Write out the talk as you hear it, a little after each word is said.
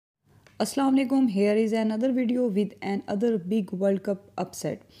Assalamu alaikum. Here is another video with another big World Cup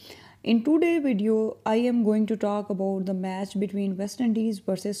upset. In today's video, I am going to talk about the match between West Indies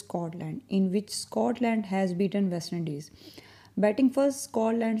versus Scotland, in which Scotland has beaten West Indies. Batting first,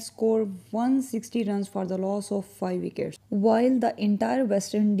 Scotland scored 160 runs for the loss of 5 wickets, while the entire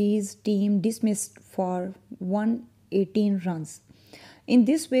West Indies team dismissed for 118 runs. In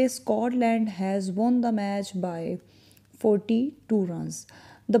this way, Scotland has won the match by 42 runs.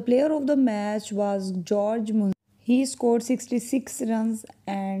 The player of the match was George Munster. He scored 66 runs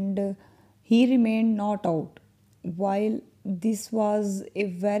and he remained not out. While this was a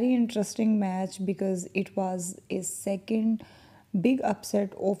very interesting match because it was a second big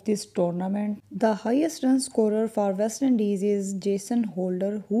upset of this tournament. The highest run scorer for West Indies is Jason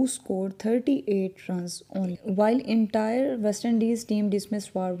Holder, who scored 38 runs only, while entire West Indies team dismissed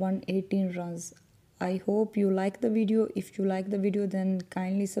for 118 runs. I hope you like the video. If you like the video, then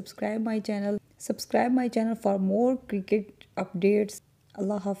kindly subscribe my channel. Subscribe my channel for more cricket updates.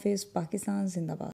 Allah Hafiz, Pakistan Zindabad.